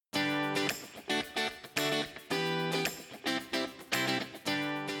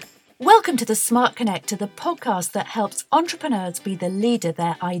Welcome to the Smart Connector, the podcast that helps entrepreneurs be the leader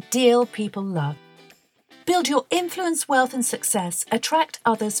their ideal people love. Build your influence, wealth and success, attract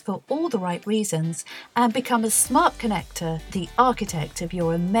others for all the right reasons, and become a smart connector, the architect of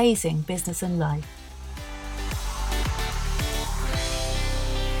your amazing business and life.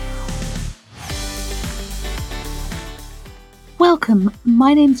 Welcome,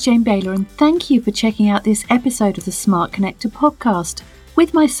 my name's Jane Baylor and thank you for checking out this episode of the Smart Connector podcast.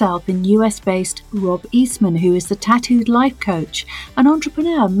 With myself and US-based Rob Eastman, who is the tattooed life coach, an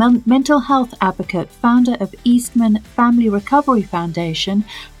entrepreneur, mental health advocate, founder of Eastman Family Recovery Foundation,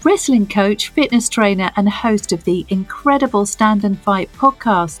 wrestling coach, fitness trainer, and host of the incredible Stand and Fight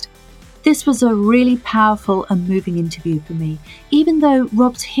podcast. This was a really powerful and moving interview for me, even though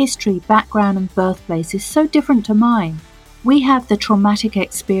Rob's history, background, and birthplace is so different to mine. We have the traumatic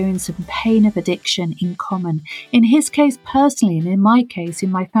experience and pain of addiction in common, in his case personally and in my case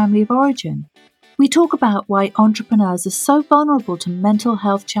in my family of origin. We talk about why entrepreneurs are so vulnerable to mental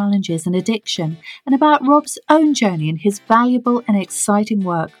health challenges and addiction, and about Rob's own journey and his valuable and exciting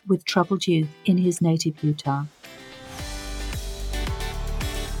work with troubled youth in his native Utah.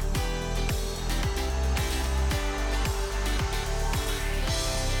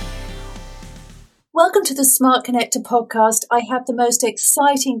 Welcome to the Smart Connector podcast. I have the most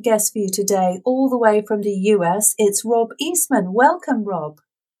exciting guest for you today, all the way from the US. It's Rob Eastman. Welcome, Rob.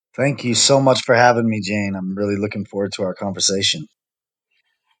 Thank you so much for having me, Jane. I'm really looking forward to our conversation.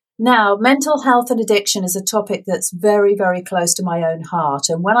 Now, mental health and addiction is a topic that's very, very close to my own heart.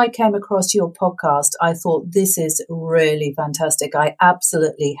 And when I came across your podcast, I thought this is really fantastic. I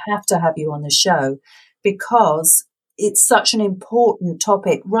absolutely have to have you on the show because it's such an important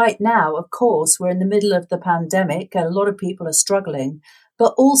topic right now. Of course, we're in the middle of the pandemic and a lot of people are struggling,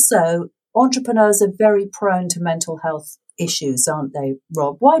 but also entrepreneurs are very prone to mental health issues, aren't they,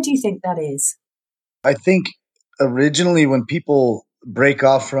 Rob? Why do you think that is? I think originally when people break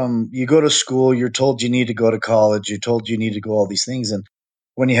off from, you go to school, you're told you need to go to college, you're told you need to go all these things. And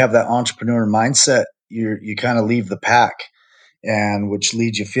when you have that entrepreneur mindset, you kind of leave the pack, and which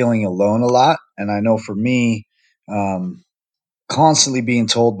leads you feeling alone a lot. And I know for me, constantly being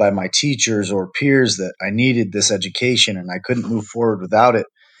told by my teachers or peers that I needed this education and I couldn't move forward without it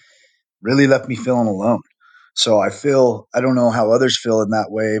really left me feeling alone. So I don't know how others feel in that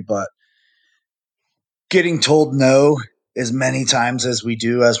way, but getting told no as many times as we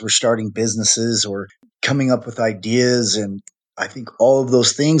do as we're starting businesses or coming up with ideas. And I think all of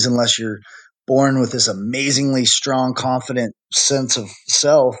those things, unless you're born with this amazingly strong, confident sense of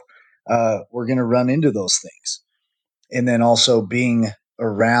self, we're going to run into those things. And then also being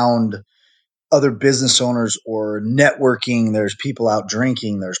around other business owners or networking, there's people out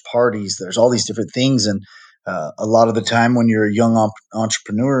drinking, there's parties, there's all these different things. And a lot of the time when you're a young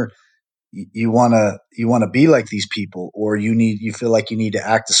entrepreneur, you want to be like these people, or you feel like you need to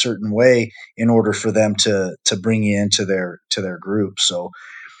act a certain way in order for them to bring you into their group. So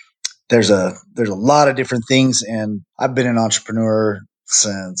there's a lot of different things. And I've been an entrepreneur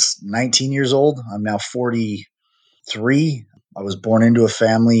since 19 years old. I'm now 43. I was born into a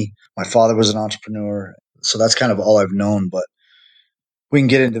family. My father was an entrepreneur. So that's kind of all I've known, but we can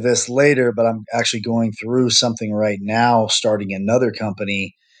get into this later. But I'm actually going through something right now, starting another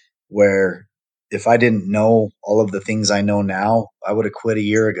company where if I didn't know all of the things I know now, I would have quit a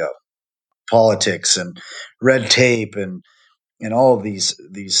year ago. Politics and red tape and all of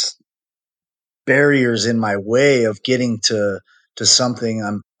these barriers in my way of getting to something.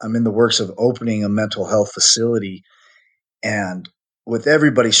 I'm in the works of opening a mental health facility. And with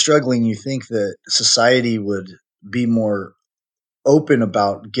everybody struggling, you think that society would be more open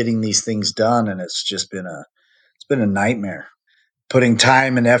about getting these things done. And it's been a nightmare. Putting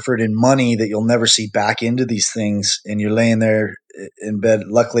time and effort and money that you'll never see back into these things. And you're laying there in bed.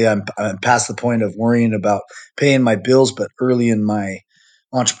 Luckily, I'm past the point of worrying about paying my bills. But early in my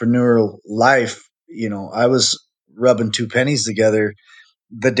entrepreneurial life, I was rubbing two pennies together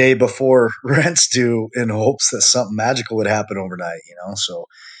the day before rent's due in hopes that something magical would happen overnight, So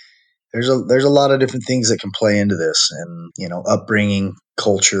there's a lot of different things that can play into this, and, upbringing,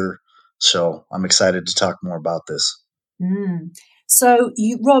 culture. So I'm excited to talk more about this. So,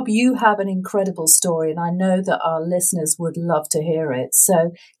 Rob, you have an incredible story, and I know that our listeners would love to hear it.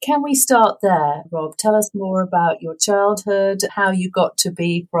 So can we start there, Rob? Tell us more about your childhood, how you got to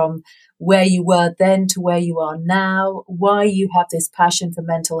be from where you were then to where you are now, why you have this passion for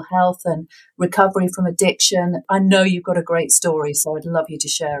mental health and recovery from addiction. I know you've got a great story, so I'd love you to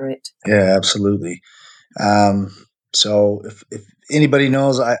share it. Yeah, absolutely. So if anybody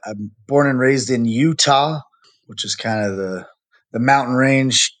knows, I'm born and raised in Utah, which is kind of the mountain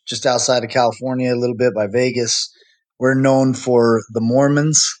range just outside of California, a little bit by Vegas. We're known for the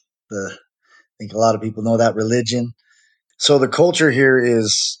Mormons. I think a lot of people know that religion. So the culture here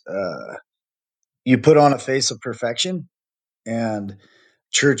is you put on a face of perfection, and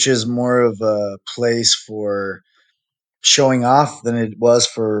church is more of a place for showing off than it was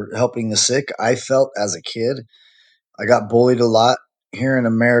for helping the sick. I felt as a kid, I got bullied a lot. Here in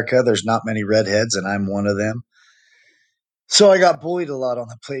America, there's not many redheads, and I'm one of them. So I got bullied a lot on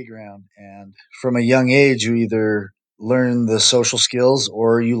the playground. And from a young age, you either learn the social skills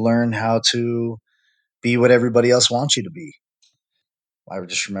or you learn how to be what everybody else wants you to be. I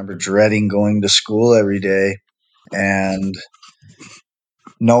just remember dreading going to school every day and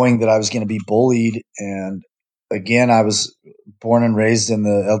knowing that I was going to be bullied. And again, I was born and raised in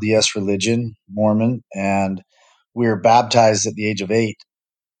the LDS religion, Mormon, and we were baptized at the age of 8.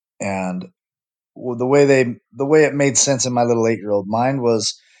 And the way it made sense in my little 8-year-old mind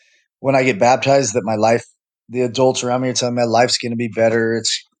was when I get baptized, that my life, the adults around me are telling me my life's going to be better.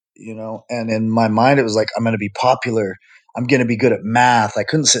 And in my mind, it was like, I'm going to be popular. I'm going to be good at math. I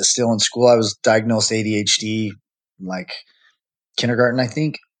couldn't sit still in school. I was diagnosed ADHD, like kindergarten, I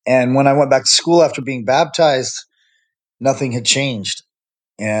think. And when I went back to school after being baptized, nothing had changed.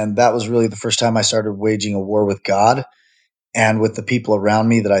 And that was really the first time I started waging a war with God and with the people around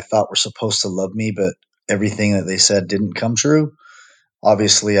me that I thought were supposed to love me, but everything that they said didn't come true.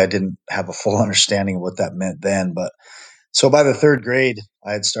 Obviously, I didn't have a full understanding of what that meant then. But so by the 3rd grade,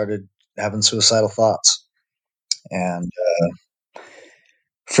 I had started having suicidal thoughts. And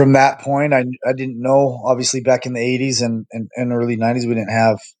from that point, I didn't know, obviously, back in the 80s and early 90s, we didn't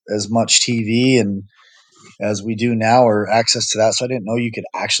have as much TV and as we do now or access to that. So I didn't know you could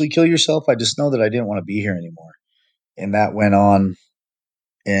actually kill yourself. I just know that I didn't want to be here anymore. And that went on.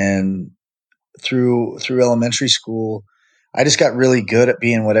 And through elementary school, I just got really good at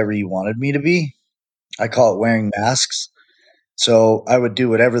being whatever you wanted me to be. I call it wearing masks. So I would do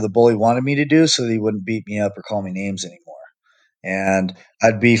whatever the bully wanted me to do so that he wouldn't beat me up or call me names anymore. And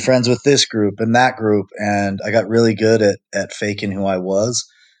I'd be friends with this group and that group. And I got really good at faking who I was,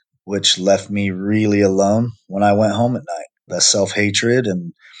 which left me really alone when I went home at night. The self-hatred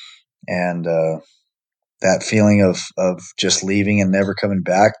and that feeling of just leaving and never coming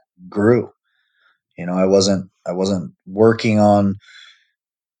back grew. I wasn't working on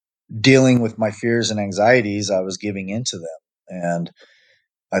dealing with my fears and anxieties. I was giving into them. And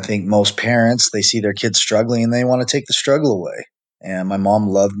I think most parents, they see their kids struggling and they want to take the struggle away. And my mom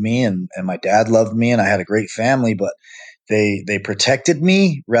loved me and my dad loved me and I had a great family, but they protected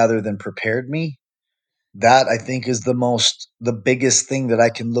me rather than prepared me. That I think is the biggest thing that I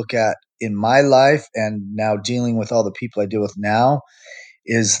can look at in my life and now dealing with all the people I deal with now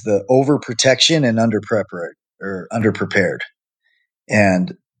is the overprotection and underprepared.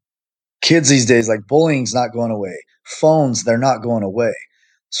 And kids these days, like bullying's not going away. Phones, they're not going away.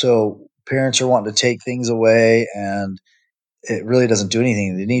 So parents are wanting to take things away and it really doesn't do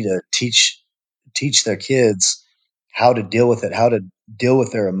anything. They need to teach their kids how to deal with it, how to deal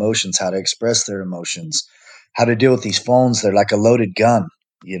with their emotions, how to express their emotions, how to deal with these phones. They're like a loaded gun.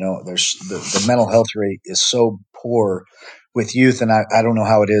 There's the mental health rate is so poor with youth, and I don't know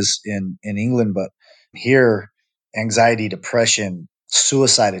how it is in England, but here, anxiety, depression,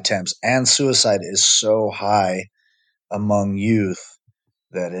 suicide attempts, and suicide is so high among youth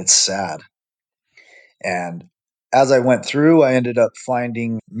that it's sad. And as I went through, I ended up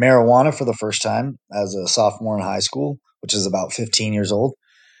finding marijuana for the first time as a sophomore in high school, which is about 15 years old.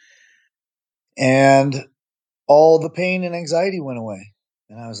 And all the pain and anxiety went away.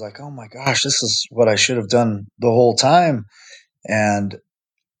 And I was like, oh my gosh, this is what I should have done the whole time. And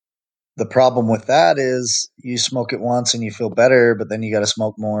the problem with that is you smoke it once and you feel better, but then you got to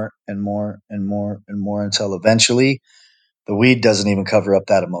smoke more and more and more and more until eventually the weed doesn't even cover up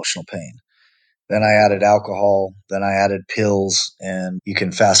that emotional pain. Then I added alcohol, then I added pills, and you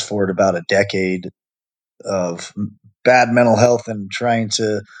can fast forward about a decade of bad mental health and trying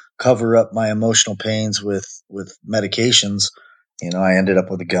to cover up my emotional pains with medications. I ended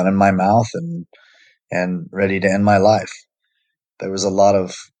up with a gun in my mouth and ready to end my life. There was a lot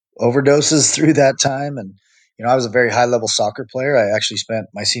of overdoses through that time, and I was a very high level soccer player. I actually spent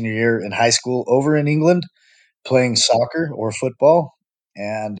my senior year in high school over in England playing soccer or football,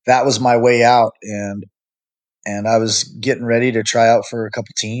 and that was my way out. And I was getting ready to try out for a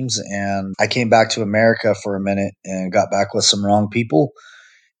couple teams, and I came back to America for a minute and got back with some wrong people,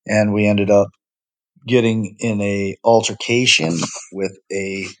 and we ended up getting in a altercation with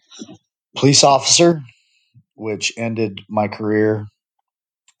a police officer, which ended my career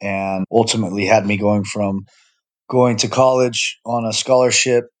and ultimately had me going from going to college on a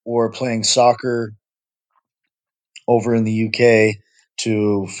scholarship or playing soccer over in the UK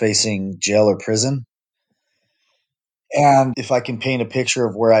to facing jail or prison. And if I can paint a picture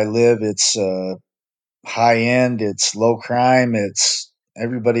of where I live, it's high end, it's low crime, it's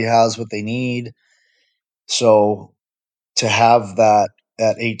everybody has what they need. So to have that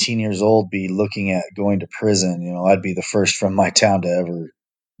at 18 years old be looking at going to prison, I'd be the first from my town to ever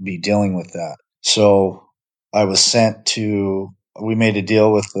be dealing with that. So I was we made a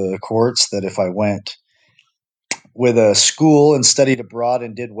deal with the courts that if I went with a school and studied abroad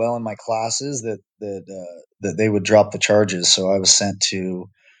and did well in my classes, that they would drop the charges. So I was sent to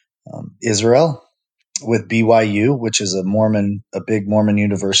Israel with BYU, which is a big Mormon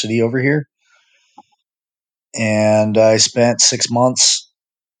university over here. And I spent 6 months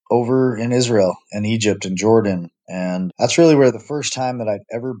over in Israel and Egypt and Jordan. And that's really where the first time that I'd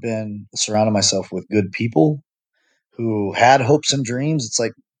ever been surrounded myself with good people who had hopes and dreams. It's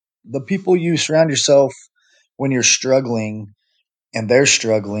like the people you surround yourself when you're struggling and they're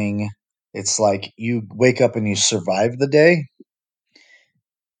struggling. It's like you wake up and you survive the day.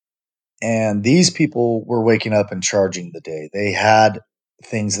 And these people were waking up and charging the day. They had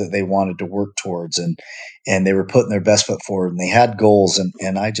things that they wanted to work towards, and they were putting their best foot forward, and they had goals,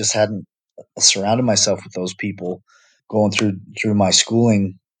 and I just hadn't surrounded myself with those people going through my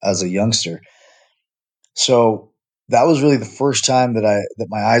schooling as a youngster. So that was really the first time that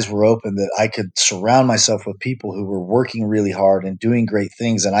my eyes were open, that I could surround myself with people who were working really hard and doing great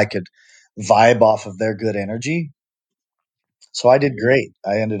things, and I could vibe off of their good energy. So I did great.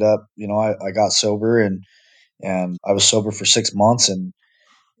 I ended up, I got sober, and I was sober for 6 months, and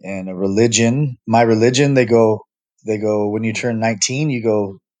my religion, they go when you turn 19, you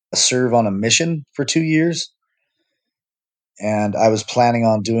go serve on a mission for 2 years. And I was planning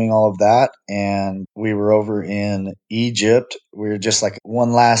on doing all of that. And we were over in Egypt. We were just like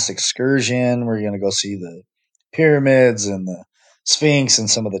one last excursion. We're going to go see the pyramids and the Sphinx and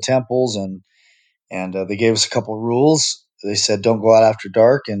some of the temples. And they gave us a couple rules. They said, don't go out after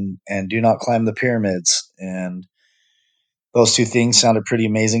dark, and do not climb the pyramids. And those two things sounded pretty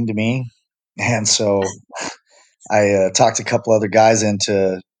amazing to me. And so I talked a couple other guys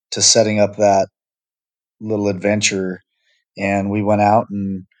into setting up that little adventure, and we went out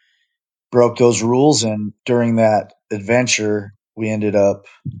and broke those rules. And during that adventure, we ended up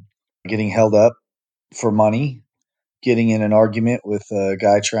getting held up for money, getting in an argument with a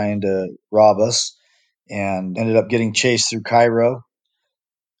guy trying to rob us, and ended up getting chased through Cairo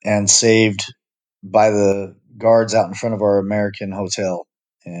and saved by the guards out in front of our American hotel.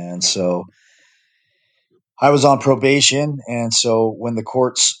 And so I was on probation. And so when the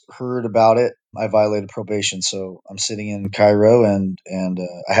courts heard about it, I violated probation. So I'm sitting in Cairo, and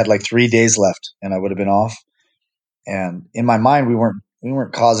I had like 3 days left, and I would have been off. And in my mind, we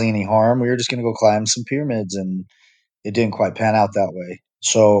weren't causing any harm. We were just going to go climb some pyramids, and it didn't quite pan out that way.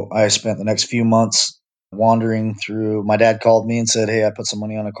 So I spent the next few months wandering through. My dad called me and said, "Hey, I put some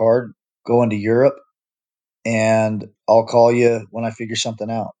money on a card, going to Europe, and I'll call you when I figure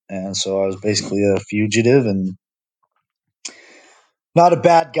something out." And so I was basically a fugitive, and not a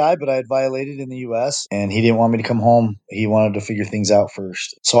bad guy, but I had violated in the US, and he didn't want me to come home. He wanted to figure things out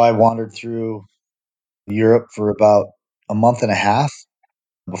first. So I wandered through Europe for about a month and a half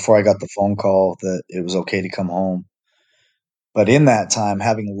before I got the phone call that it was okay to come home. But in that time,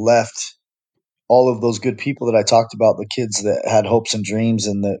 having left all of those good people that I talked about, the kids that had hopes and dreams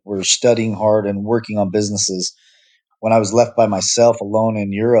and that were studying hard and working on businesses, when I was left by myself alone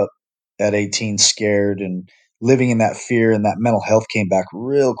in Europe at 18, scared and living in that fear, and that mental health came back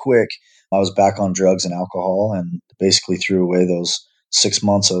real quick. I was back on drugs and alcohol, and basically threw away those 6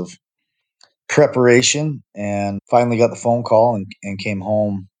 months of preparation, and finally got the phone call, and came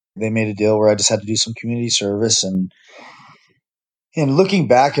home. They made a deal where I just had to do some community service. And looking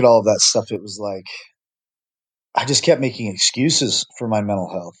back at all of that stuff, it was like I just kept making excuses for my mental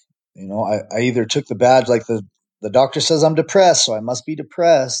health. I either took the badge, like the doctor says I'm depressed, so I must be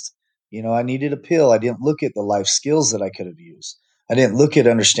depressed. I needed a pill. I didn't look at the life skills that I could have used. I didn't look at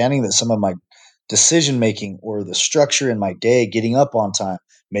understanding that some of my decision making, or the structure in my day, getting up on time,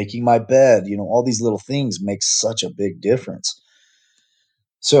 making my bed, all these little things make such a big difference.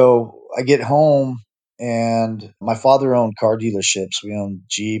 So I get home, and my father owned car dealerships. We owned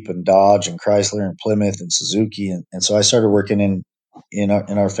Jeep and Dodge and Chrysler and Plymouth and Suzuki. And so I started working in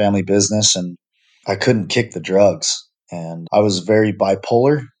our family business, and I couldn't kick the drugs. And I was very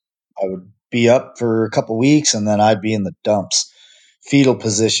bipolar. I would be up for a couple weeks, and then I'd be in the dumps, fetal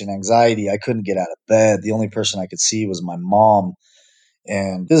position, anxiety. I couldn't get out of bed. The only person I could see was my mom.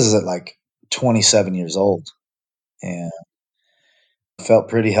 And this is at like 27 years old. and I felt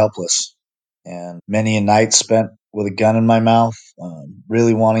pretty helpless. And many a night spent with a gun in my mouth,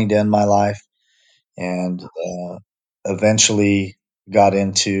 really wanting to end my life, and eventually got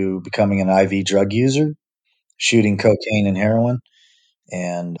into becoming an IV drug user, shooting cocaine and heroin,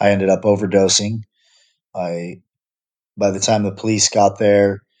 and I ended up overdosing. I By the time the police got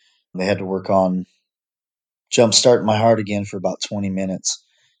there, they had to work on jump starting my heart again for about 20 minutes,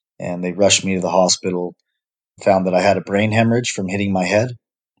 and they rushed me to the hospital. Found that I had a brain hemorrhage from hitting my head,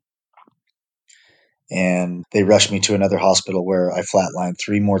 and they rushed me to another hospital where I flatlined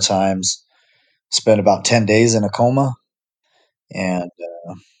 3 more times. Spent about 10 days in a coma, and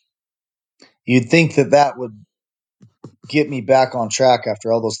you'd think that that would get me back on track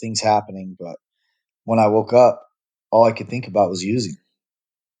after all those things happening, but when I woke up, all I could think about was using.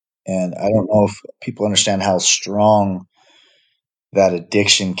 And I don't know if people understand how strong that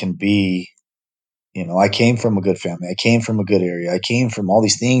addiction can be. I came from a good family. I came from a good area. I came from all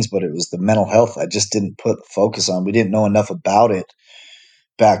these things, but it was the mental health I just didn't put focus on. We didn't know enough about it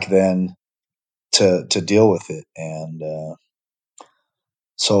back then to deal with it. And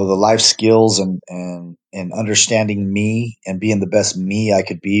so the life skills and understanding me and being the best me I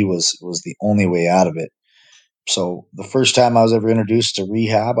could be was the only way out of it. So the first time I was ever introduced to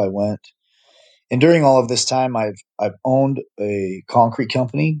rehab, I went. And during all of this time, I've owned a concrete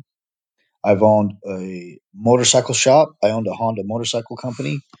company. I've owned a motorcycle shop. I owned a Honda motorcycle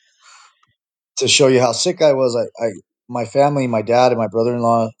company. To show you how sick I was, my family, my dad and my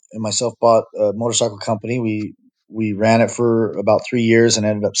brother-in-law and myself bought a motorcycle company. We ran it for about 3 years and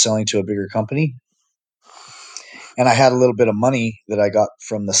ended up selling to a bigger company. And I had a little bit of money that I got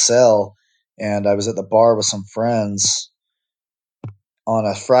from the sale, and I was at the bar with some friends on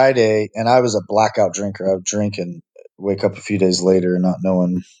a Friday, and I was a blackout drinker. I would drink and wake up a few days later not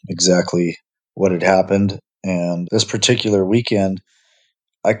knowing exactly what had happened. And this particular weekend,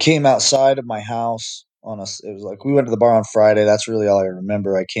 I came outside of my house it was like we went to the bar on Friday. That's really all I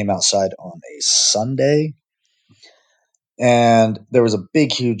remember. I came outside on a Sunday, and there was a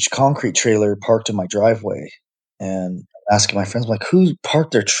big, huge concrete trailer parked in my driveway. And I'm asking my friends, I'm like, who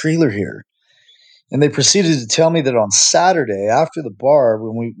parked their trailer here? And they proceeded to tell me that on Saturday after the bar,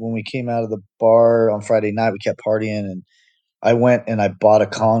 when we came out of the bar on Friday night, we kept partying, and I went and I bought a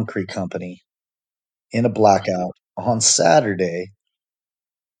concrete company in a blackout on Saturday.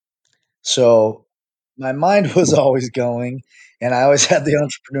 So my mind was always going, and I always had the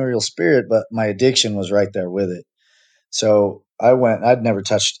entrepreneurial spirit, but my addiction was right there with it. So I went. I'd never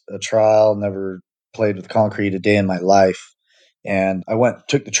touched a trowel, never played with concrete a day in my life. And I went,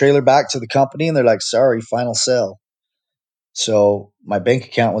 took the trailer back to the company, and they're like, sorry, final sell. So my bank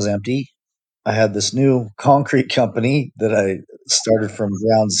account was empty. I had this new concrete company that I started from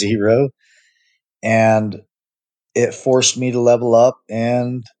ground zero, and it forced me to level up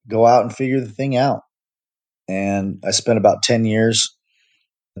and go out and figure the thing out. And I spent about 10 years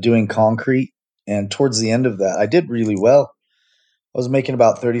doing concrete. And towards the end of that, I did really well. I was making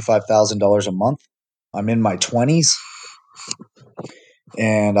about $35,000 a month. I'm in my 20s,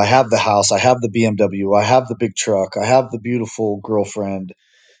 and I have the house, I have the BMW, I have the big truck, I have the beautiful girlfriend.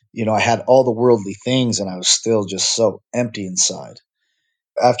 I had all the worldly things, and I was still just so empty inside.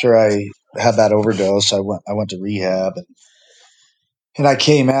 After I had that overdose, I went to rehab, and I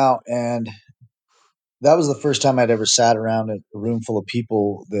came out, and that was the first time I'd ever sat around a room full of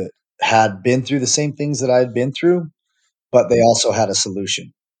people that had been through the same things that I had been through, but they also had a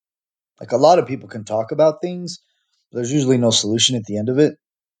solution. Like, a lot of people can talk about things, but there's usually no solution at the end of it.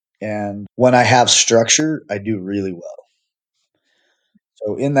 And when I have structure, I do really well.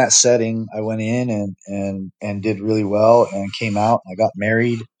 So in that setting, I went in and did really well, and came out. I got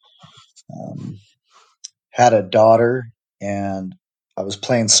married, um, had a daughter, and I was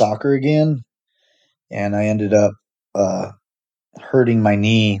playing soccer again, and I ended up uh, hurting my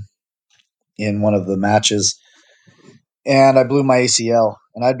knee in one of the matches, and I blew my ACL.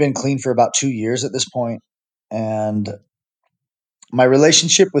 And I'd been clean for about 2 years at this point, and my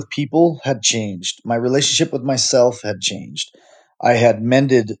relationship with people had changed. My relationship with myself had changed. I had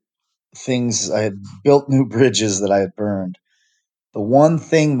mended things. I had built new bridges that I had burned. The one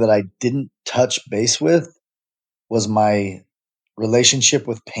thing that I didn't touch base with was my relationship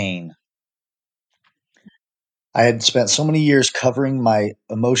with pain. I had spent so many years covering my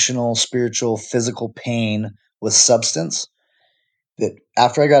emotional, spiritual, physical pain with substance that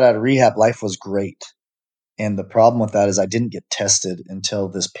after I got out of rehab, life was great. And the problem with that is I didn't get tested until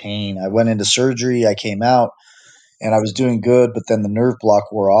this pain. I went into surgery, I came out, and I was doing good, but then the nerve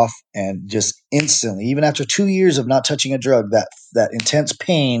block wore off, and just instantly, even after 2 years of not touching a drug, that intense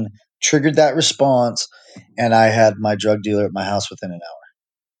pain triggered that response, and I had my drug dealer at my house within an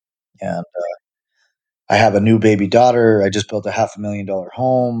hour. And I have a new baby daughter. I just built a $500,000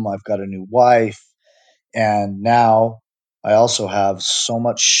 home. I've got a new wife. And now I also have so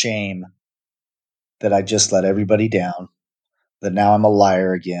much shame that I just let everybody down, that now I'm a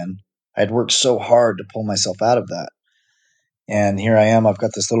liar again. I'd worked so hard to pull myself out of that. And here I am. I've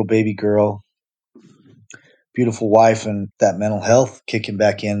got this little baby girl, beautiful wife, and that mental health kicking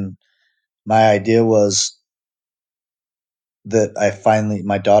back in. My idea was that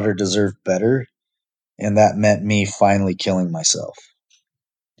my daughter deserved better. And that meant me finally killing myself.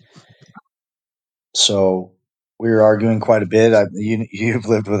 So we were arguing quite a bit. You've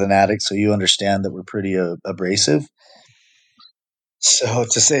lived with an addict, so you understand that we're pretty abrasive. So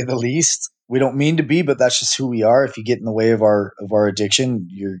to say the least, we don't mean to be, but that's just who we are. If you get in the way of our addiction,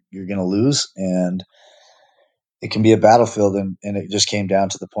 you're going to lose, and it can be a battlefield. And it just came down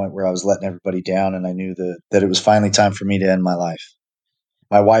to the point where I was letting everybody down, and I knew that it was finally time for me to end my life.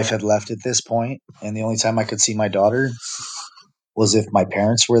 My wife had left at this point, and the only time I could see my daughter was if my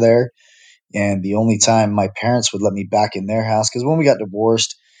parents were there. And the only time my parents would let me back in their house, because when we got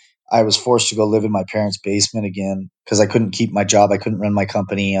divorced, I was forced to go live in my parents' basement again because I couldn't keep my job. I couldn't run my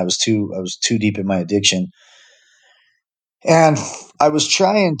company. I was too deep in my addiction. And I was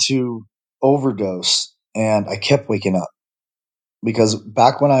trying to overdose, and I kept waking up because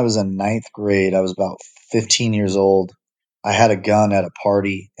back when I was in ninth grade, I was about 15 years old. I had a gun at a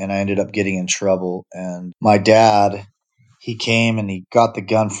party, and I ended up getting in trouble. And my dad, he came and he got the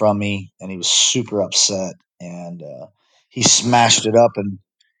gun from me, and he was super upset. And he smashed it up. And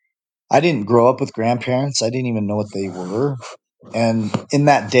I didn't grow up with grandparents. I didn't even know what they were. And in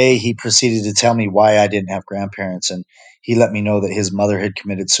that day, he proceeded to tell me why I didn't have grandparents. And he let me know that his mother had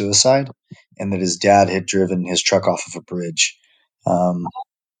committed suicide and that his dad had driven his truck off of a bridge. Um,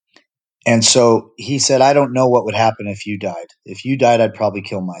 and so he said, I don't know what would happen if you died. If you died, I'd probably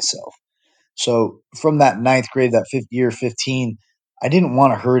kill myself. So from that ninth grade, that fifth year, 15, I didn't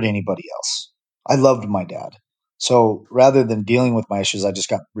want to hurt anybody else. I loved my dad. So rather than dealing with my issues, I just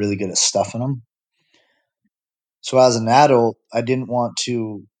got really good at stuffing them. So as an adult, I didn't want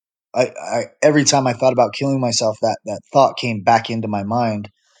to. I every time I thought about killing myself, that thought came back into my mind,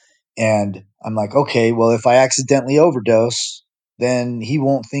 and I'm like, okay, well, if I accidentally overdose, then he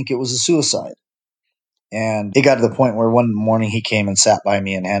won't think it was a suicide. And it got to the point where one morning he came and sat by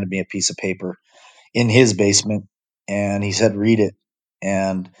me and handed me a piece of paper in his basement, and he said, "Read it."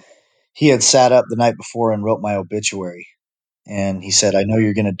 And he had sat up the night before and wrote my obituary. And he said, "I know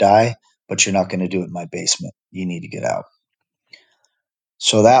you're going to die, but you're not going to do it in my basement. You need to get out."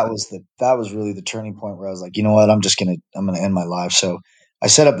 So that was really the turning point where I was like, you know what, I'm gonna end my life. So I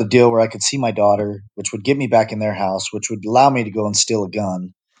set up the deal where I could see my daughter, which would get me back in their house, which would allow me to go and steal a gun.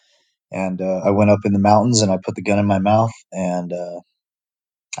 And I went up in the mountains and I put the gun in my mouth, and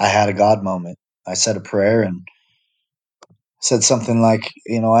I had a God moment. I said a prayer and said something like,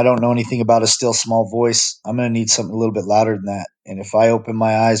 I don't know anything about a still small voice. I'm gonna need something a little bit louder than that. And if I open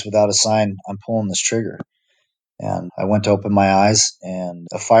my eyes without a sign, I'm pulling this trigger. And I went to open my eyes, and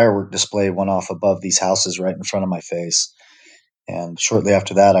a firework display went off above these houses right in front of my face. And shortly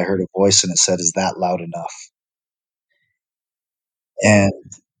after that, I heard a voice, and it said, "Is that loud enough?" And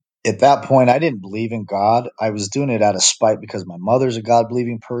at that point, I didn't believe in God. I was doing it out of spite because my mother's a God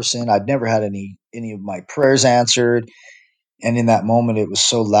believing person. I'd never had any of my prayers answered. And in that moment, it was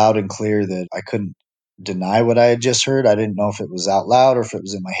so loud and clear that I couldn't deny what I had just heard. I didn't know if it was out loud or if it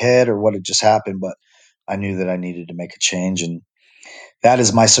was in my head or what had just happened, but I knew that I needed to make a change. And that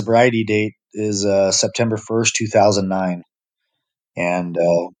is my sobriety date is September 1st, 2009. And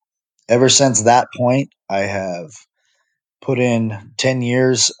ever since that point, I have put in 10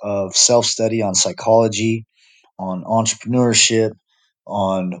 years of self study on psychology, on entrepreneurship,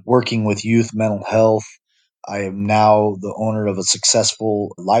 on working with youth mental health. I am now the owner of a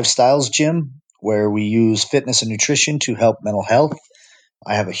successful lifestyles gym where we use fitness and nutrition to help mental health.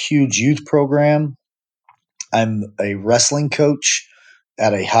 I have a huge youth program. I'm a wrestling coach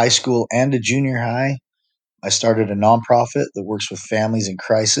at a high school and a junior high. I started a nonprofit that works with families in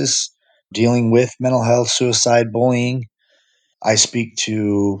crisis dealing with mental health, suicide, bullying. I speak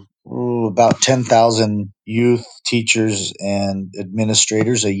to about 10,000 youth, teachers, and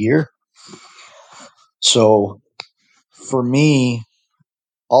administrators a year. So for me,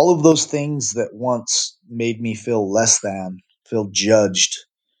 all of those things that once made me feel less than, feel judged,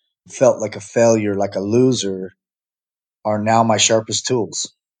 felt like a failure, like a loser, are now my sharpest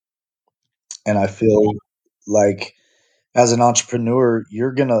tools. And I feel like as an entrepreneur,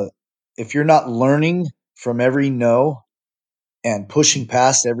 if you're not learning from every no and pushing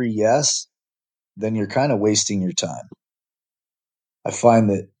past every yes, then you're kind of wasting your time. I find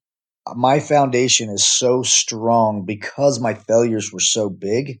that my foundation is so strong because my failures were so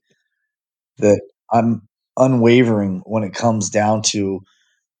big that I'm unwavering when it comes down to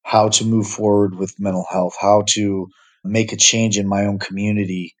how to move forward with mental health, how to make a change in my own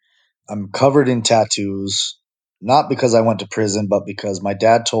community. I'm covered in tattoos, not because I went to prison, but because my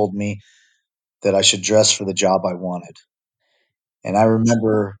dad told me that I should dress for the job I wanted. And I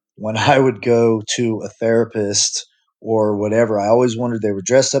remember when I would go to a therapist or whatever, I always wondered they were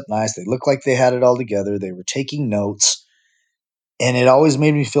dressed up nice. They looked like they had it all together. They were taking notes. And it always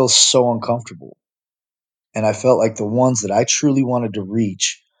made me feel so uncomfortable. And I felt like the ones that I truly wanted to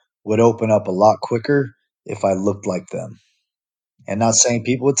reach would open up a lot quicker if I looked like them. And not saying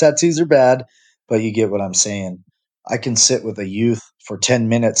people with tattoos are bad, but you get what I'm saying. I can sit with a youth for 10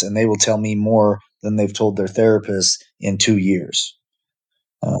 minutes and they will tell me more than they've told their therapist in 2 years.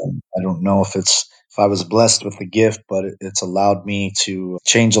 I don't know if I was blessed with the gift, but it's allowed me to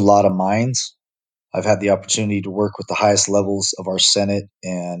change a lot of minds. I've had the opportunity to work with the highest levels of our Senate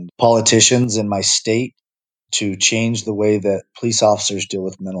and politicians in my state to change the way that police officers deal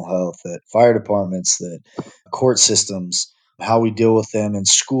with mental health, that fire departments, that court systems, how we deal with them in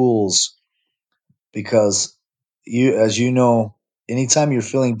schools. Because as you know, anytime you're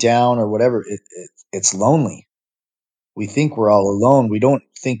feeling down or whatever, it's lonely. We think we're all alone. We don't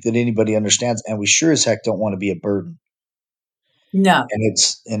think that anybody understands, and we sure as heck don't want to be a burden. No. And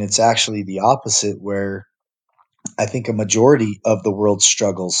it's actually the opposite, where I think a majority of the world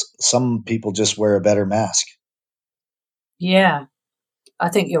struggles. Some people just wear a better mask. Yeah, I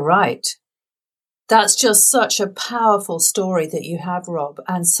think you're right. That's just such a powerful story that you have, Rob,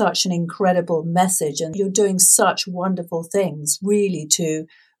 and such an incredible message. And you're doing such wonderful things, really, to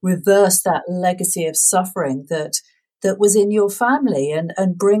reverse that legacy of suffering that was in your family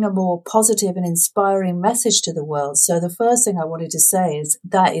and bring a more positive and inspiring message to the world. So the first thing I wanted to say is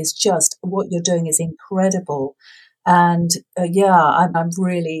that is just what you're doing is incredible. And I'm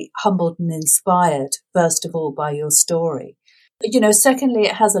really humbled and inspired, first of all, by your story. Secondly,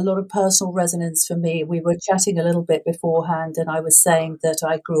 it has a lot of personal resonance for me. We were chatting a little bit beforehand, and I was saying that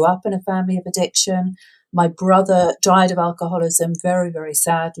I grew up in a family of addiction. My brother died of alcoholism very, very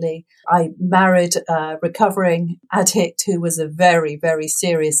sadly. I married a recovering addict who was a very, very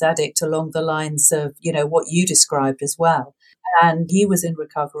serious addict along the lines of, what you described as well. And he was in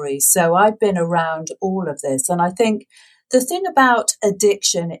recovery. So I've been around all of this. And I think the thing about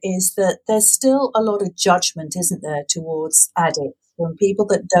addiction is that there's still a lot of judgment, isn't there, towards addicts from people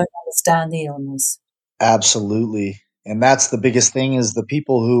that don't understand the illness. Absolutely. And that's the biggest thing, is the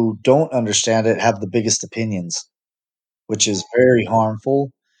people who don't understand it have the biggest opinions, which is very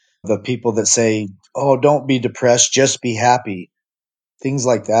harmful. The people that say, "Oh, don't be depressed, just be happy." Things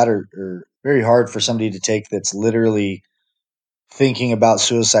like that are very hard for somebody to take, that's literally thinking about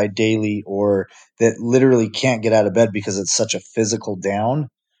suicide daily, or that literally can't get out of bed because it's such a physical down.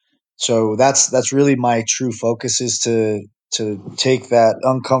 So that's really my true focus, is to take that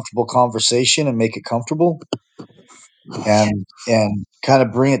uncomfortable conversation and make it comfortable, and kind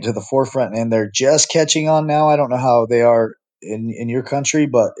of bring it to the forefront. And they're just catching on now. I don't know how they are in your country,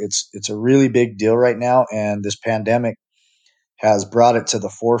 but it's a really big deal right now, and this pandemic has brought it to the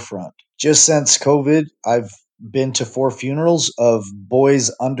forefront. Just since COVID, I've been to 4 funerals of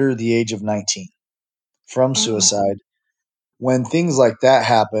boys under the age of 19 from suicide. When things like that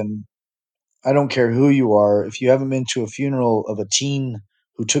happen, I don't care who you are, if you haven't been to a funeral of a teen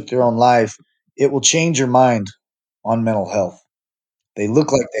who took their own life, it will change your mind on mental health. They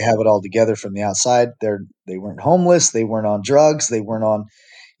look like they have it all together from the outside. They weren't homeless, they weren't on drugs, they weren't on.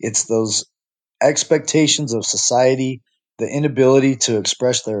 It's those expectations of society, the inability to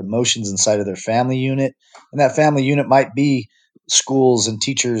express their emotions inside of their family unit. And that family unit might be schools and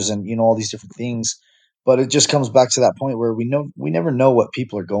teachers and all these different things. But it just comes back to that point where we never know what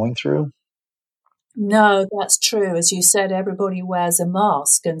people are going through. No, that's true. As you said, everybody wears a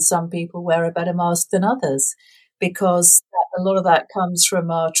mask, and some people wear a better mask than others because a lot of that comes from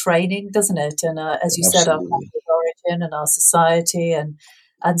our training, doesn't it? And as you said, our Absolutely. family of origin and our society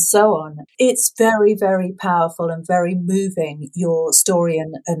and so on. It's very, very powerful and very moving, your story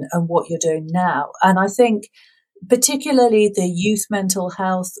and what you're doing now. And I think particularly the youth mental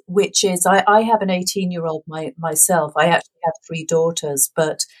health, which is, I have an 18-year-old myself. I actually have 3 daughters,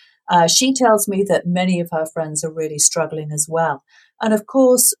 but she tells me that many of her friends are really struggling as well. And of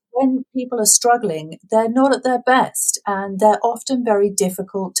course, when people are struggling, they're not at their best and they're often very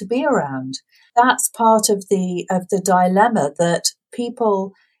difficult to be around. That's part of the dilemma, that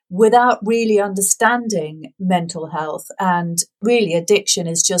people without really understanding mental health. And really, addiction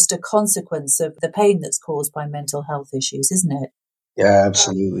is just a consequence of the pain that's caused by mental health issues, isn't it? Yeah,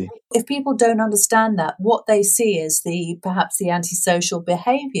 absolutely. If people don't understand that, what they see is perhaps the antisocial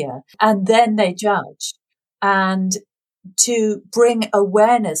behavior, and then they judge. And to bring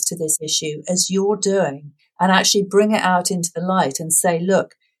awareness to this issue as you're doing, and actually bring it out into the light and say,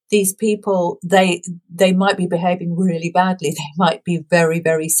 look, these people, they might be behaving really badly. They might be very,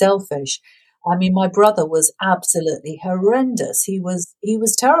 very selfish. I mean, my brother was absolutely horrendous. He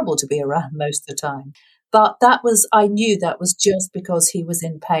was terrible to be around most of the time. But I knew that was just because he was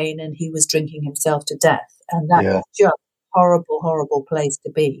in pain and he was drinking himself to death. And that Yeah. is just a horrible, horrible place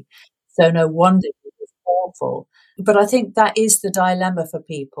to be. So no wonder it was awful. But I think that is the dilemma for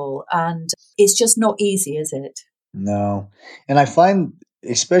people. And it's just not easy, is it? No. And I find,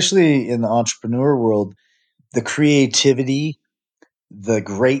 especially in the entrepreneur world, the creativity, the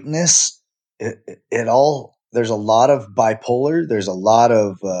greatness, it all, there's a lot of bipolar, there's a lot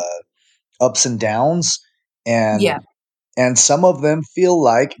of ups and downs. And Yeah. and some of them feel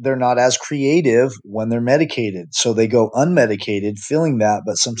like they're not as creative when they're medicated. So they go unmedicated feeling that,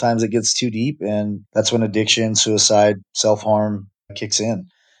 but sometimes it gets too deep and that's when addiction, suicide, self-harm kicks in.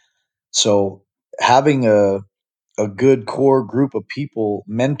 So having a good core group of people,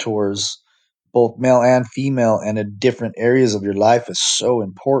 mentors, both male and female, and in different areas of your life is so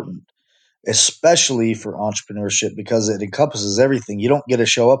important, especially for entrepreneurship because it encompasses everything. You don't get to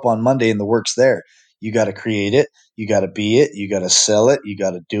show up on Monday and the work's there. You got to create it. You got to be it. You got to sell it. You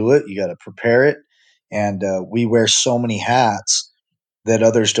got to do it. You got to prepare it. And we wear so many hats that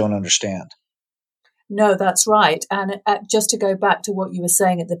others don't understand. No, that's right. And just to go back to what you were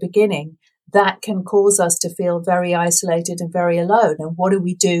saying at the beginning, that can cause us to feel very isolated and very alone. And what do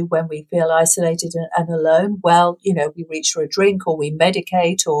we do when we feel isolated and alone? Well, we reach for a drink or we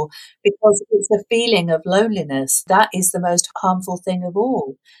medicate, or because it's a feeling of loneliness. That is the most harmful thing of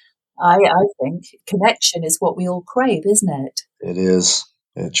all. I think connection is what we all crave, isn't it? It is.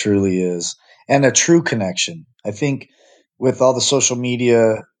 It truly is. And a true connection. I think with all the social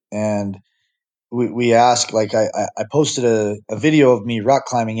media and we ask, like I posted a video of me rock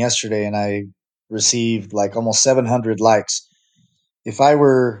climbing yesterday and I received like almost 700 likes. If I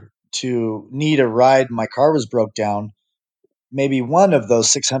were to need a ride, my car was broke down, maybe one of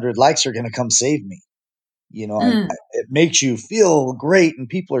those 600 likes are going to come save me. Mm. It makes you feel great and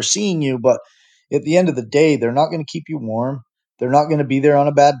people are seeing you, but at the end of the day, they're not going to keep you warm. They're not going to be there on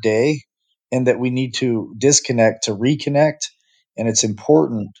a bad day, and that we need to disconnect to reconnect. And it's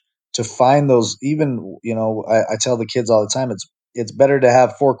important to find those. Even I tell the kids all the time, it's better to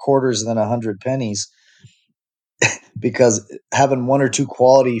have 4 quarters than 100 pennies, because having one or two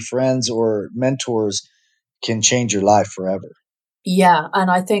quality friends or mentors can change your life forever. Yeah,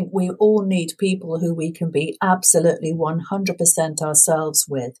 and I think we all need people who we can be absolutely 100% ourselves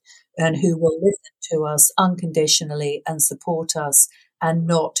with, and who will listen to us unconditionally and support us and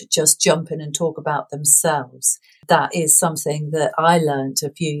not just jump in and talk about themselves. That is something that I learned a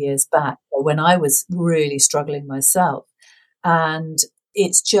few years back when I was really struggling myself. And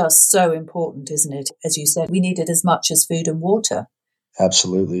it's just so important, isn't it? As you said, we need it as much as food and water.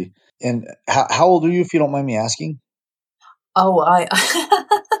 Absolutely. And how old are you, if you don't mind me asking? Oh, I'm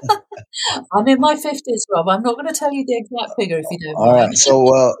in my 50s, Rob. I'm not going to tell you the exact figure if you don't All mind. right. So,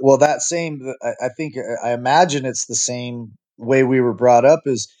 well, that same, I think, I imagine it's the same way we were brought up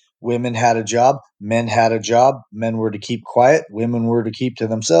is women had a job, men had a job, men were to keep quiet, women were to keep to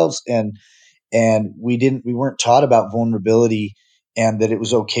themselves. And we weren't taught about vulnerability and that it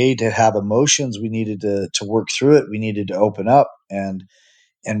was okay to have emotions. We needed to work through it. We needed to open up and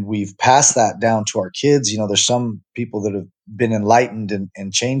we've passed that down to our kids. There's some people that have been enlightened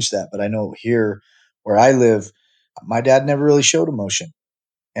and changed that. But I know here where I live, my dad never really showed emotion.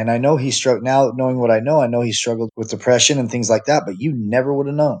 And I know he struggled. Now, knowing what I know he struggled with depression and things like that, but you never would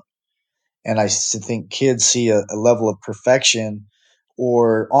have known. And I think kids see a level of perfection,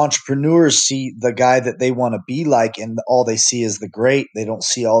 or entrepreneurs see the guy that they want to be like, and all they see is the great. They don't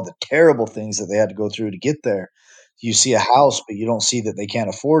see all the terrible things that they had to go through to get there. You see a house, but you don't see that they can't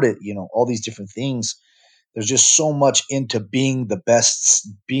afford it. All these different things. There's just so much into being the best,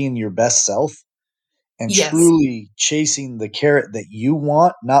 being your best self, and Yes. truly chasing the carrot that you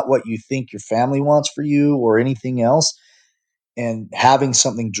want, not what you think your family wants for you or anything else, and having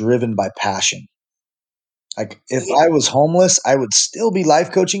something driven by passion. Like if I was homeless, I would still be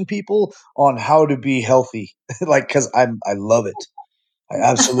life coaching people on how to be healthy. Like, cause I love it. I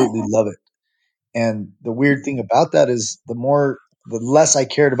absolutely love it. And the weird thing about that is the less I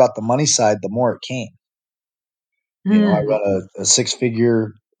cared about the money side, the more it came. I Mm. run a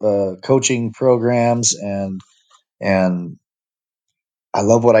 6-figure coaching programs, and I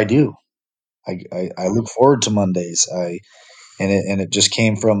love what I do. I look forward to Mondays. And it just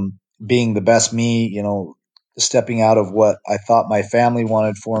came from being the best me, stepping out of what I thought my family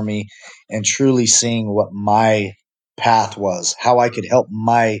wanted for me and truly seeing what my path was, how I could help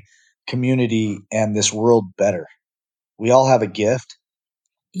my community and this world better. We all have a gift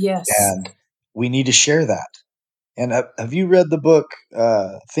Yes. and we need to share that. And have you read the book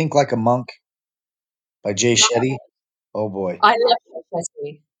Think Like a Monk by Jay Shetty? Oh boy. I love that,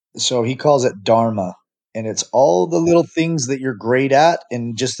 Kirsty. So he calls it Dharma. And it's all the little things that you're great at.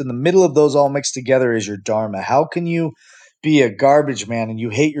 And just in the middle of those all mixed together is your Dharma. How can you be a garbage man and you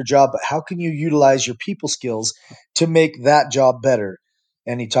hate your job, but how can you utilize your people skills to make that job better?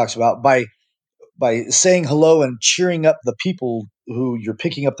 And he talks about by saying hello and cheering up the people who you're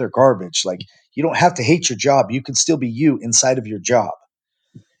picking up their garbage. Like, you don't have to hate your job. You can still be you inside of your job.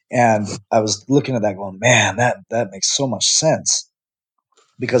 And I was looking at that going, man, that makes so much sense,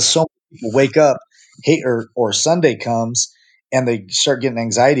 because so many people wake up, hate, or Sunday comes and they start getting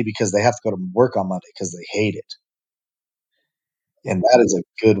anxiety because they have to go to work on Monday because they hate it. And that is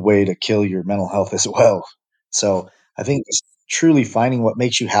a good way to kill your mental health as well. So I think just truly finding what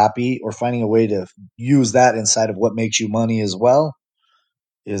makes you happy or finding a way to use that inside of what makes you money as well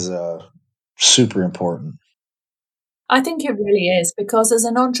is super important. I think it really is, because as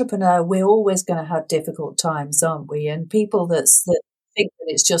an entrepreneur, we're always going to have difficult times, aren't we? And people that think that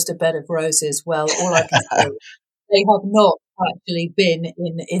it's just a bed of roses, well, all I can say, they have not actually been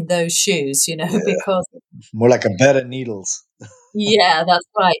in those shoes, Yeah, because more like a bed of needles. yeah, that's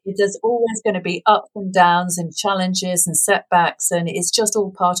right. There's always going to be ups and downs and challenges and setbacks, and it's just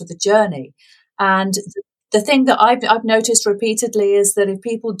all part of the journey. And the thing that I've noticed repeatedly is that if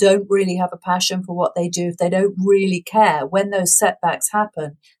people don't really have a passion for what they do, if they don't really care, when those setbacks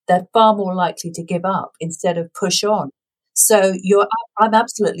happen, they're far more likely to give up instead of push on. So I'm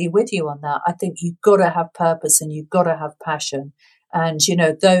absolutely with you on that. I think you've got to have purpose and you've got to have passion. And,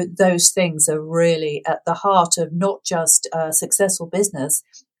 those things are really at the heart of not just a successful business,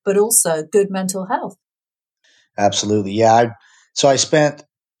 but also good mental health. Absolutely. Yeah. So I spent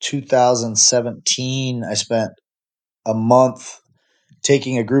 2017, I spent a month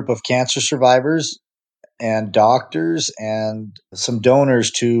taking a group of cancer survivors and doctors and some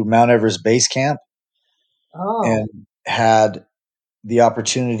donors to Mount Everest Base Camp, Oh, and had the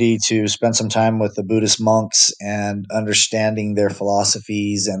opportunity to spend some time with the Buddhist monks and understanding their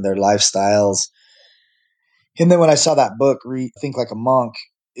philosophies and their lifestyles. And then when I saw that book, Think Like a Monk,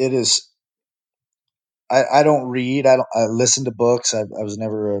 it is. I don't read. I listen to books. I was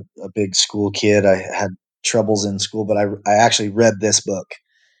never a big school kid. I had troubles in school, but I actually read this book,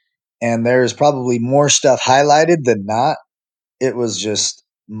 and there's probably more stuff highlighted than not. It was just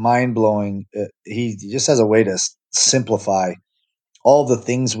mind blowing. He just has a way to simplify all the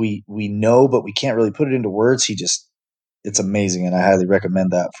things we know, but we can't really put it into words. It's amazing, and I highly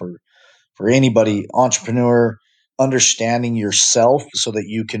recommend that for anybody, entrepreneur, understanding yourself so that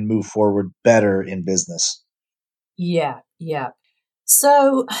you can move forward better in business. yeah, yeah.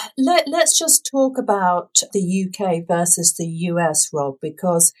 So let's just talk about the UK versus the US, Rob,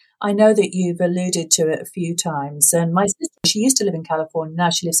 because I know that you've alluded to it a few times. And my sister, she used to live in California, now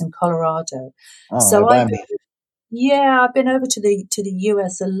she lives in Colorado. Oh, right So by me. yeah, I've been over to the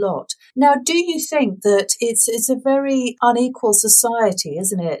US a lot. Now, do you think that it's a very unequal society,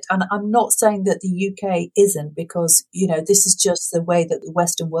 isn't it? And I'm not saying that the UK isn't, because this is just the way that the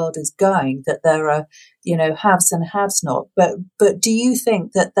Western world is going. That there are haves and haves not. But do you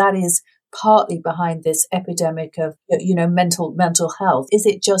think that that is partly behind this epidemic of mental health? Is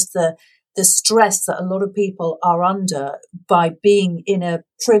it just the stress that a lot of people are under by being in a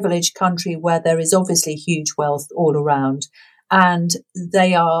privileged country where there is obviously huge wealth all around and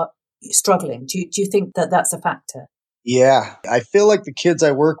they are struggling? Do you think that that's a factor? Yeah, I feel like the kids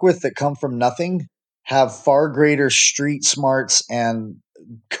I work with that come from nothing have far greater street smarts and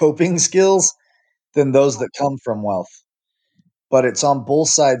coping skills than those that come from wealth. But it's on both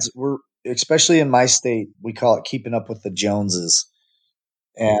sides. We're especially in my state, we call it keeping up with the Joneses.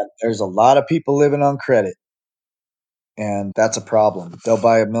 And there's a lot of people living on credit, and that's a problem. They'll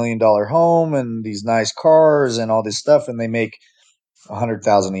buy $1 million home and these nice cars and all this stuff, and they make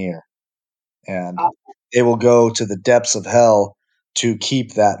 100,000 a year. And they will go to the depths of hell to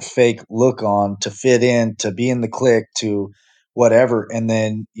keep that fake look on, to fit in, to be in the clique, to whatever. And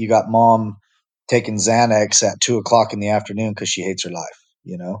then you got mom taking Xanax at 2 o'clock in the afternoon because she hates her life,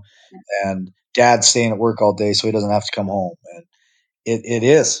 and dad staying at work all day so he doesn't have to come home. And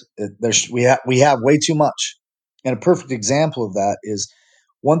there's we have way too much. And a perfect example of that is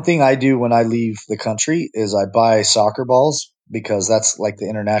One thing I do when I leave the country is I buy soccer balls because that's like the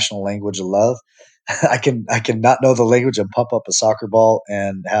international language of love. I can not know the language and pump up a soccer ball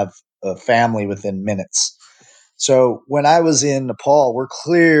and have a family within minutes. So when I was in Nepal, we're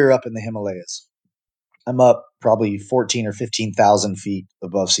clear up in the Himalayas. I'm up probably 14 or 15,000 feet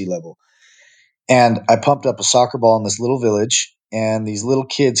above sea level. And I pumped up a soccer ball in this little village, and these little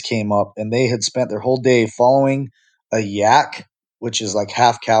kids came up, and they had spent their whole day following a yak, which is like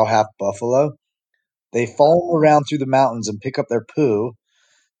half cow, half buffalo. They follow them around through the mountains and pick up their poo,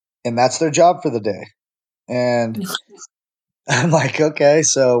 and that's their job for the day. And I'm like, okay.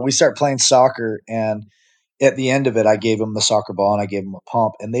 So we start playing soccer, and at the end of it, I gave them the soccer ball and I gave them a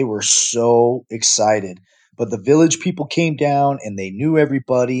pump, and they were so excited. But the village people came down, and they knew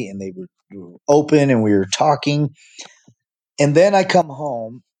everybody, and we were open, and we were talking. And then I come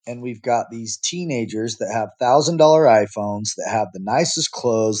home, and we've got these teenagers that have $1,000 iPhones, that have the nicest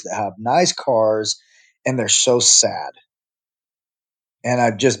clothes, that have nice cars, and they're so sad. And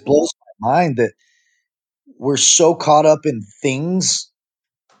it just blows my mind that we're so caught up in things,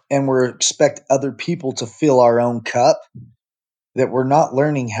 and we expect other people to fill our own cup, that we're not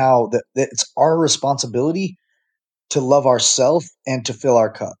learning how that it's our responsibility to love ourselves and to fill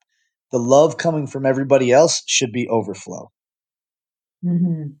our cup. The love coming from everybody else should be overflow.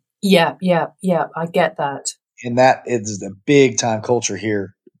 Mm-hmm. Yeah, yeah, yeah. I get that. And that is a big time culture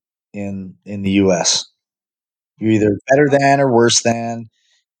here in the US. You're either better than or worse than.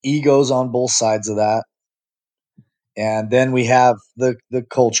 Egos on both sides of that. And then we have the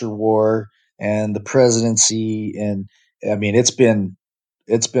culture war and the presidency, and I mean it's been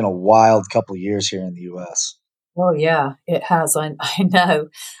a wild couple of years here in the US. Oh yeah, it has. I know,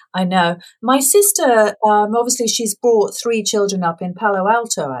 I know. My sister, obviously, she's brought three children up in Palo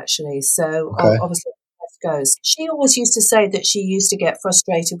Alto, actually. So Okay. obviously, West Coast. She always used to say that she used to get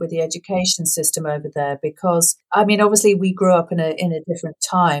frustrated with the education system over there because, I mean, obviously, we grew up in a different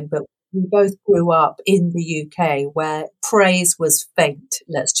time, but we both grew up in the UK where praise was faint.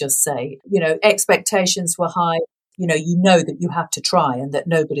 Let's just say, expectations were high. You know that you have to try and that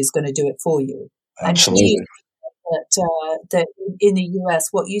nobody's going to do it for you. And she Absolutely. that in the US,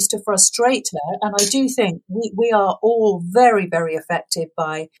 what used to frustrate her, and I do think we are all very, very affected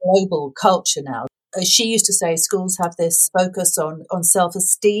by global culture now. She used to say schools have this focus on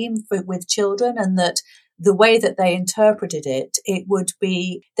self-esteem with children, and that the way that they interpreted it, it would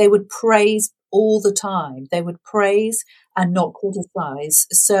be they would praise all the time. They would praise and not criticize.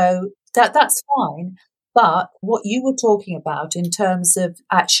 So that's fine. But what you were talking about in terms of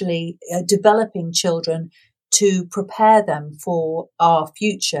actually developing children to prepare them for our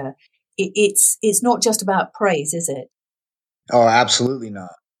future, it's not just about praise, is it? Oh, absolutely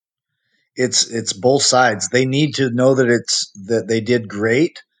not. It's both sides. They need to know that they did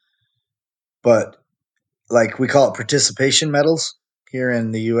great, but like we call it participation medals here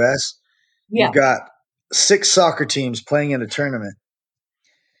in the US. You've Yeah. got six soccer teams playing in a tournament,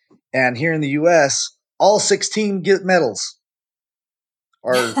 and here in the US, all 16 get medals.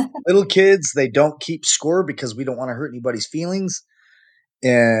 Our little kids, they don't keep score because we don't want to hurt anybody's feelings.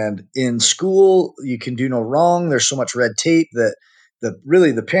 And in school, you can do no wrong. There's so much red tape that the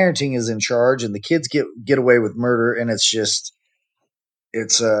parenting is in charge, and the kids get away with murder, and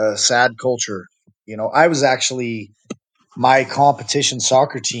it's a sad culture. I was actually my competition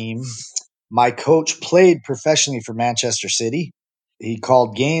soccer team. My coach played professionally for Manchester City. He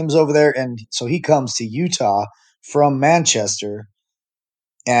called games over there, and so he comes to Utah from Manchester,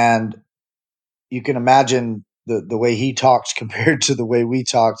 and you can imagine the way he talks compared to the way we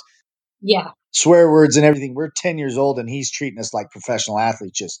talked. Yeah. Swear words and everything. We're 10 years old, and he's treating us like professional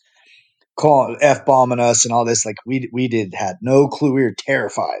athletes, just calling F bombing us and all this. Like we had no clue. We were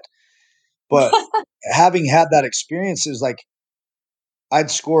terrified. But having had that experience, it was like I'd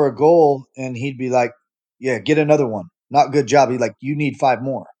score a goal and he'd be like, yeah, get another one. Not good job. He'd like, you need five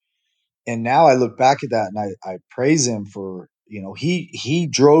more. And now I look back at that and I praise him for, he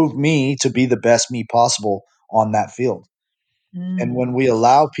drove me to be the best me possible on that field. And when Mm. we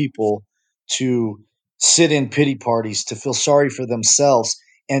allow people to sit in pity parties, to feel sorry for themselves,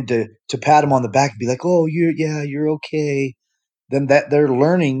 and to pat them on the back and be like, oh, you're okay, then that they're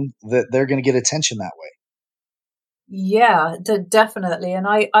learning that they're going to get attention that way. Yeah, definitely. And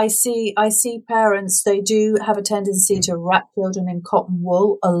I see parents, they do have a tendency to wrap children in cotton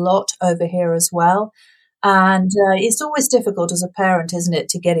wool a lot over here as well. And it's always difficult as a parent, isn't it,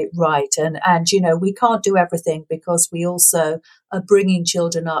 to get it right? And we can't do everything because we also are bringing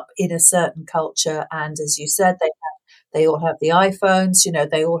children up in a certain culture. And as you said, they all have the iPhones,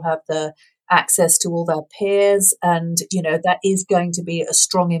 they all have access to all their peers. And, that is going to be a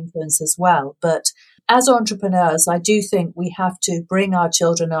strong influence as well. But as entrepreneurs, I do think we have to bring our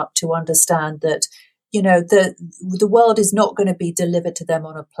children up to understand that, the world is not going to be delivered to them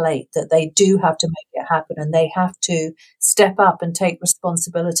on a plate, that they do have to make it happen and they have to step up and take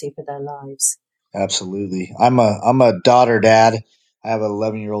responsibility for their lives. Absolutely. I'm a daughter dad. I have an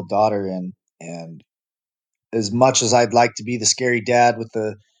 11-year-old daughter, and as much as I'd like to be the scary dad with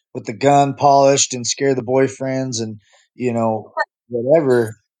the gun polished and scare the boyfriends and,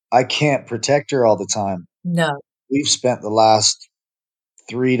 whatever, I can't protect her all the time. No. We've spent the last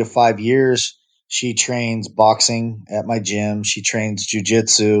 3 to 5 years. She trains boxing at my gym. She trains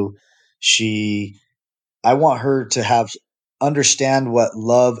jujitsu. I want her to understand what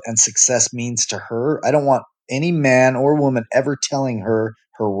love and success means to her. I don't want any man or woman ever telling her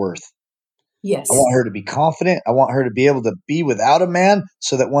her worth. Yes. I want her to be confident. I want her to be able to be without a man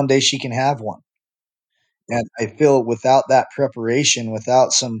so that one day she can have one. And I feel without that preparation,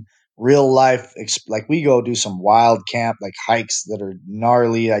 without some real life, like we go do some wild camp, like hikes that are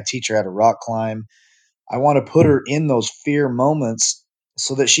gnarly. I teach her how to rock climb. I want to put her in those fear moments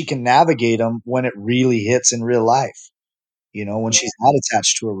so that she can navigate them when it really hits in real life. When she's not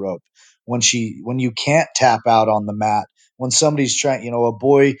attached to a rope, when you can't tap out on the mat, when somebody's trying, a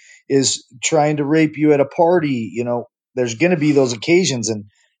boy is trying to rape you at a party, there's going to be those occasions.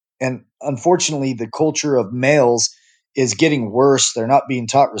 And unfortunately, the culture of males is getting worse. They're not being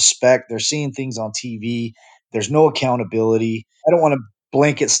taught respect. They're seeing things on TV. There's no accountability. I don't want to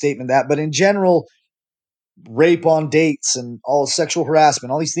blanket statement that, but in general, rape on dates and all sexual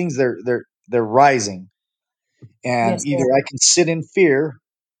harassment, all these things, they're rising. And Yes, either I can sit in fear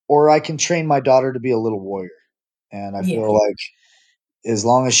or I can train my daughter to be a little warrior. And I feel like as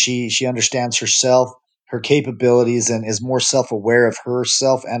long as she understands herself, her capabilities, and is more self-aware of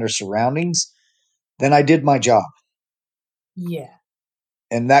herself and her surroundings, then I did my job. Yeah.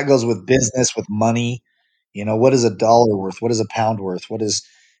 And that goes with business, with money. What is a dollar worth? What is a pound worth?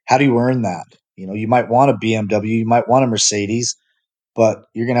 How do you earn that? You might want a BMW, you might want a Mercedes, but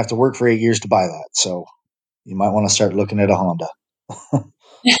you're going to have to work for 8 years to buy that. So you might want to start looking at a Honda.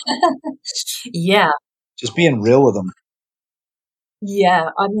 Yeah. Just being real with them. Yeah,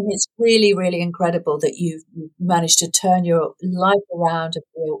 I mean, it's really, really incredible that you've managed to turn your life around and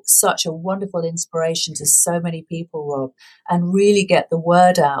be such a wonderful inspiration to so many people, Rob, and really get the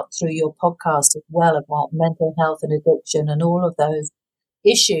word out through your podcast as well about mental health and addiction and all of those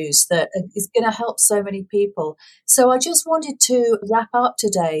issues that is going to help so many people. So I just wanted to wrap up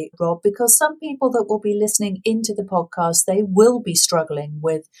today, Rob, because some people that will be listening into the podcast, they will be struggling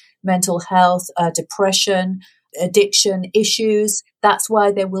with mental health, depression, addiction issues. That's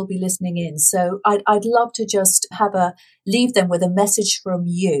why they will be listening in. So I'd love to just leave them with a message from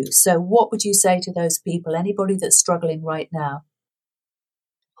you. So what would you say to those people, anybody that's struggling right now?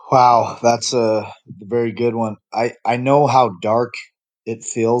 Wow, that's a very good one. I know how dark it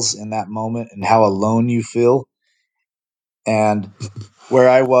feels in that moment and how alone you feel. And where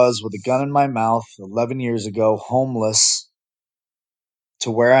I was with a gun in my mouth 11 years ago, homeless,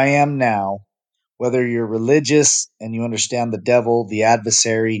 to where I am now, whether you're religious and you understand the devil, the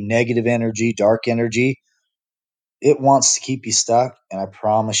adversary, negative energy, dark energy, it wants to keep you stuck. And I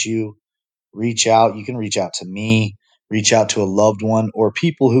promise you, reach out. You can reach out to me, reach out to a loved one, or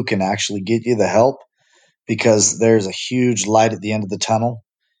people who can actually get you the help, because there's a huge light at the end of the tunnel.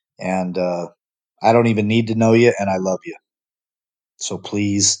 And I don't even need to know you, and I love you. So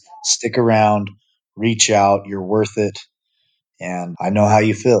please stick around, reach out. You're worth it. And I know how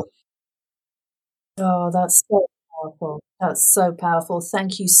you feel. Oh, that's so powerful. That's so powerful.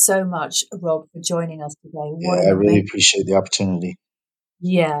 Thank you so much, Rob, for joining us today. What Yeah, an I really amazing. appreciate the opportunity.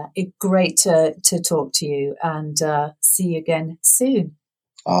 Yeah, great to talk to you, and see you again soon.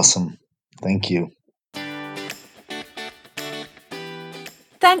 Awesome. Thank you.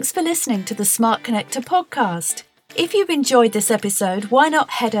 Thanks for listening to the Smart Connector podcast. If you've enjoyed this episode, why not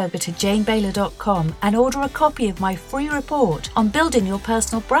head over to janebaylor.com and order a copy of my free report on building your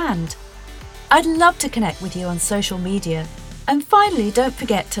personal brand. I'd love to connect with you on social media. And finally, don't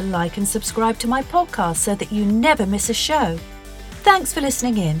forget to like and subscribe to my podcast so that you never miss a show. Thanks for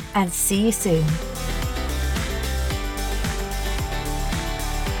listening in, and see you soon.